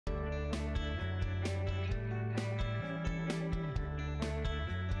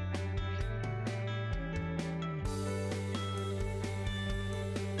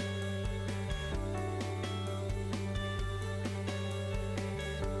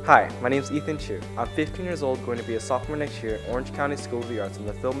Hi, my name is Ethan Chu. I'm 15 years old, going to be a sophomore next year at Orange County School of the Arts in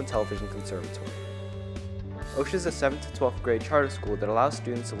the Film and Television Conservatory. OSHA is a 7th to 12th grade charter school that allows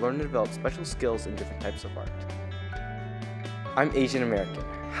students to learn and develop special skills in different types of art. I'm Asian American,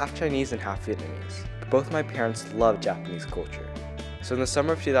 half Chinese and half Vietnamese. Both my parents love Japanese culture. So in the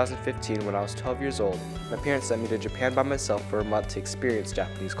summer of 2015, when I was 12 years old, my parents sent me to Japan by myself for a month to experience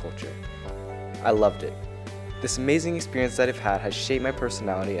Japanese culture. I loved it. This amazing experience that I've had has shaped my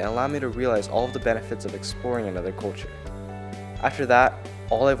personality and allowed me to realize all of the benefits of exploring another culture. After that,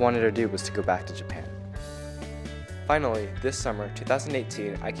 all I wanted to do was to go back to Japan. Finally, this summer,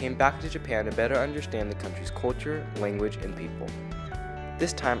 2018, I came back to Japan to better understand the country's culture, language, and people.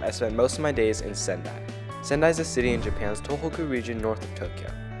 This time, I spent most of my days in Sendai. Sendai is a city in Japan's Tohoku region north of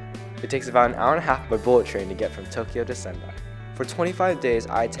Tokyo. It takes about an hour and a half by bullet train to get from Tokyo to Sendai. For 25 days,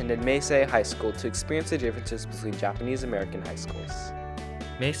 I attended Meisei High School to experience the differences between Japanese American high schools.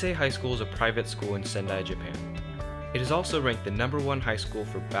 Meisei High School is a private school in Sendai, Japan. It is also ranked the #1 high school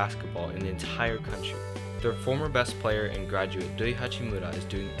for basketball in the entire country. Their former best player and graduate Doi Hachimura is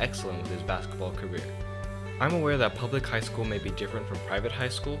doing excellent with his basketball career. I'm aware that public high school may be different from private high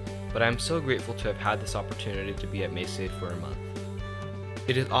school, but I am so grateful to have had this opportunity to be at Meisei for a month.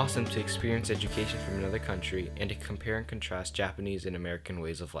 It is awesome to experience education from another country and to compare and contrast Japanese and American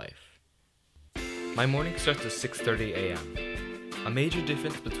ways of life. My morning starts at 6:30 a.m. A major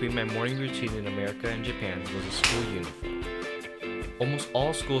difference between my morning routine in America and Japan was a school uniform. Almost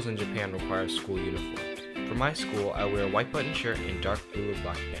all schools in Japan require a school uniform. For my school, I wear a white button shirt and dark blue or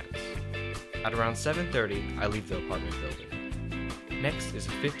black pants. At around 7:30, I leave the apartment building. Next is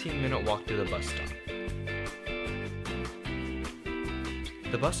a 15-minute walk to the bus stop.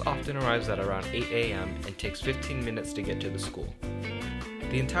 The bus often arrives at around 8 a.m. and takes 15 minutes to get to the school.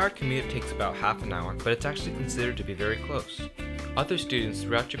 The entire commute takes about half an hour, but it's actually considered to be very close. Other students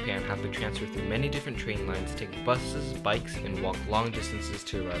throughout Japan have to transfer through many different train lines, take buses, bikes, and walk long distances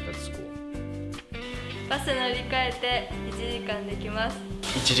to arrive at school. バス乗り換えて1時間できます。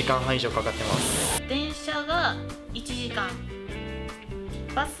1時間半以上かかってます。電車が1時間、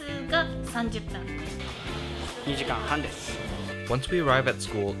バスが30分。2時間半です。 Once we arrive at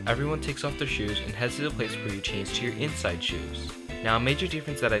school, everyone takes off their shoes and heads to the place where you change to your inside shoes. Now, a major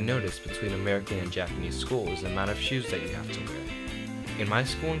difference that I noticed between American and Japanese school is the amount of shoes that you have to wear. In my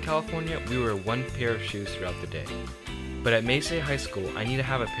school in California, we wear one pair of shoes throughout the day. But at Meisei High School, I need to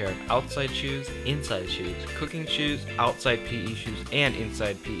have a pair of outside shoes, inside shoes, cooking shoes, outside PE shoes, and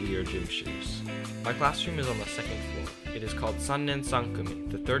inside PE or gym shoes. My classroom is on the second floor. It is called Sannen Sankumi,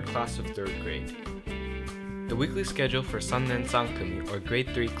 the third class of third grade. The weekly schedule for Sannen Sankumi, or Grade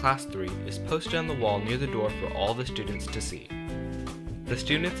 3 Class 3, is posted on the wall near the door for all the students to see. The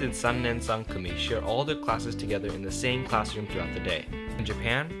students in Sannen Sankumi share all their classes together in the same classroom throughout the day. In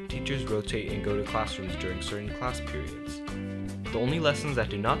Japan, teachers rotate and go to classrooms during certain class periods. The only lessons that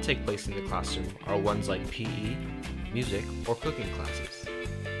do not take place in the classroom are ones like PE, music, or cooking classes.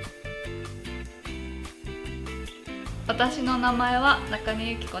 私の名前は中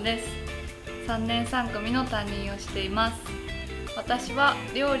根由紀子です。3年3組の担任をしています。私は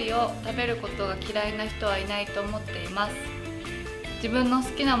料理を食べることが嫌いな人はいないと思っています。自分の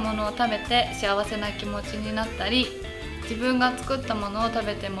好きなものを食べて幸せな気持ちになったり、自分が作ったものを食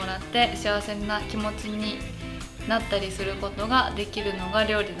べてもらって幸せな気持ちになったりすることができるのが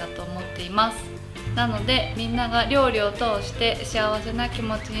料理だと思っています。なのでみんなが料理を通して幸せな気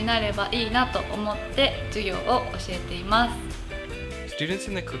持ちになればいいなと思って授業を教えています。Students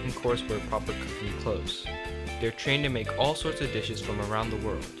in the cooking course wear proper cooking clothes. They're trained to make all sorts of dishes from around the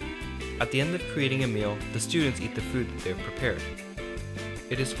world. At the end of creating a meal, the students eat the food that they've prepared.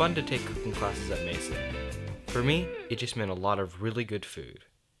 It is fun to take cooking classes at Meisei. For me, it just meant a lot of really good food.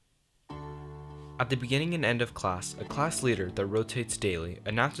 At the beginning and end of class, a class leader that rotates daily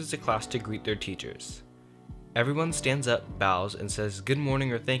announces the class to greet their teachers. Everyone stands up, bows, and says good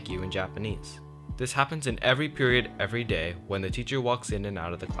morning or thank you in Japanese. This happens in every period every day when the teacher walks in and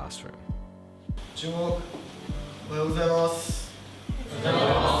out of the classroom. 注目。おはようございます。おはようご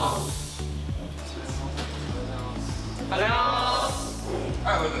ざいます。おはようございます。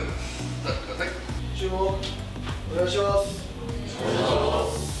はい、おはようございます。注目。お願いします。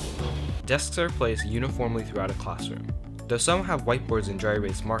 Desks are placed uniformly throughout a classroom. Though some have whiteboards and dry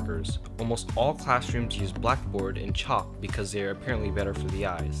erase markers, almost all classrooms use blackboard and chalk because they are apparently better for the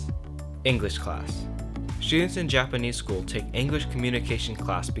eyes. English class. Students in Japanese school take English communication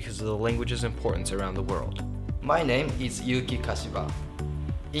class because of the language's importance around the world. My name is Yuki Kashiba,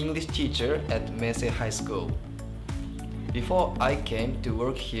 English teacher at Meisei High School. Before I came to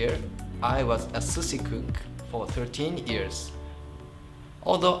work here, I was a sushi cook for 13 years.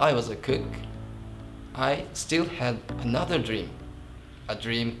 Although I was a cook, I still had another dream, a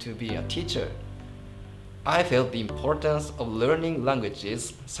dream to be a teacher. I felt the importance of learning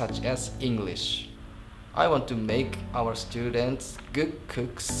languages such as English. I want to make our students good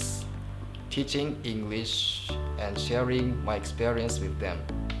cooks, teaching English and sharing my experience with them.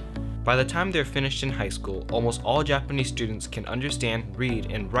 By the time they're finished in high school, almost all Japanese students can understand,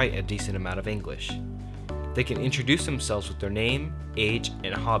 read, and write a decent amount of English. They can introduce themselves with their name, age,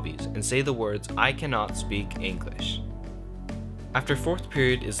 and hobbies, and say the words, "I cannot speak English." After fourth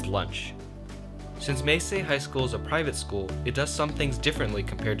period is lunch. Since Meisei High School is a private school, it does some things differently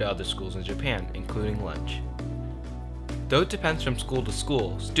compared to other schools in Japan, including lunch. Though it depends from school to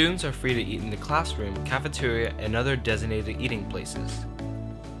school, students are free to eat in the classroom, cafeteria, and other designated eating places.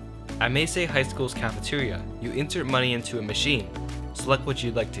 At Meisei High School's cafeteria, you insert money into a machine, select what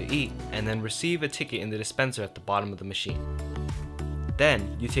you'd like to eat, and then receive a ticket in the dispenser at the bottom of the machine.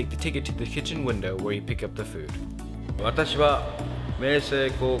 Then, you take the ticket to the kitchen window where you pick up the food. 私は明成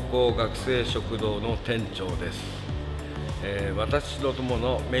高校学生食堂の店長です。私ども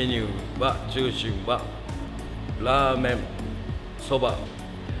のメニューは中心はラーメン、そば、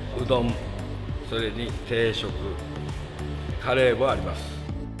うどん、それに定食、カレーもあります。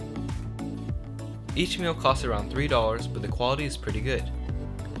Each meal costs around $3, but the quality is pretty good.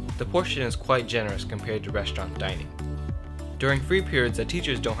 The portion is quite generous compared to restaurant dining. During free periods that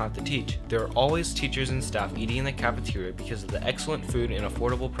teachers don't have to teach, there are always teachers and staff eating in the cafeteria because of the excellent food and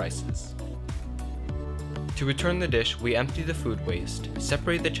affordable prices. To return the dish, we empty the food waste,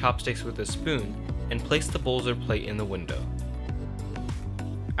 separate the chopsticks with a spoon, and place the bowls or plate in the window.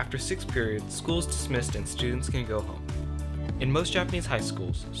 After 6 periods, school is dismissed and students can go home. In most Japanese high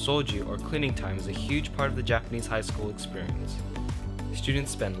schools, soju or cleaning time is a huge part of the Japanese high school experience.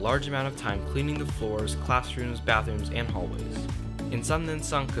 Students spend a large amount of time cleaning the floors, classrooms, bathrooms, and hallways. In Sannen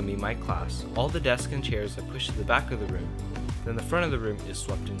Sankumi, my class, all the desks and chairs are pushed to the back of the room, then the front of the room is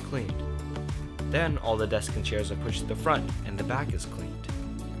swept and cleaned. Then all the desks and chairs are pushed to the front, and the back is cleaned.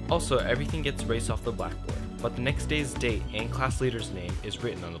 Also, everything gets erased off the blackboard, but the next day's date and class leader's name is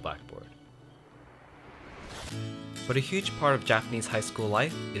written on the blackboard. But a huge part of Japanese high school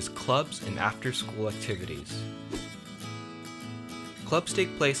life is clubs and after-school activities. Clubs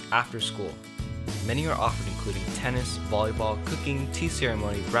take place after school. Many are offered including tennis, volleyball, cooking, tea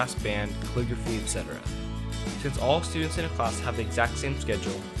ceremony, brass band, calligraphy, etc. Since all students in a class have the exact same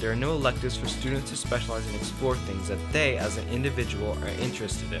schedule, there are no electives for students to specialize and explore things that they as an individual are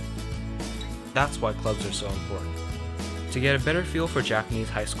interested in. That's why clubs are so important. To get a better feel for Japanese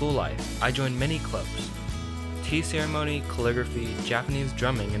high school life, I joined many clubs. Tea ceremony, calligraphy, Japanese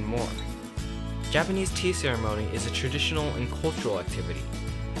drumming, and more. Japanese tea ceremony is a traditional and cultural activity.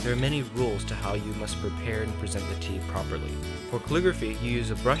 There are many rules to how you must prepare and present the tea properly. For calligraphy, you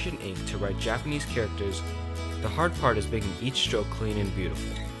use a brush and ink to write Japanese characters. The hard part is making each stroke clean and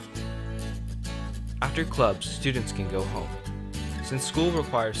beautiful. After clubs, students can go home. Since school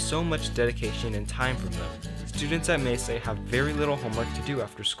requires so much dedication and time from them, students at Meisei have very little homework to do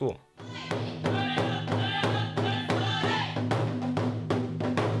after school.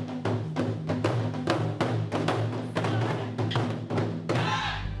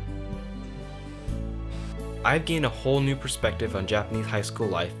 I've gained a whole new perspective on Japanese high school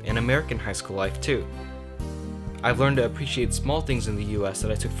life and American high school life too. I've learned to appreciate small things in the US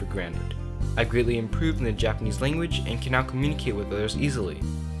that I took for granted. I've greatly improved in the Japanese language and can now communicate with others easily.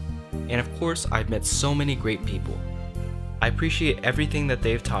 And of course, I've met so many great people. I appreciate everything that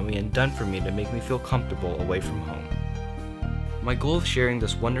they've taught me and done for me to make me feel comfortable away from home. My goal of sharing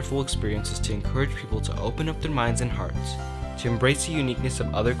this wonderful experience is to encourage people to open up their minds and hearts, to embrace the uniqueness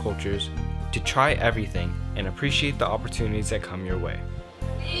of other cultures, to try everything, and appreciate the opportunities that come your way.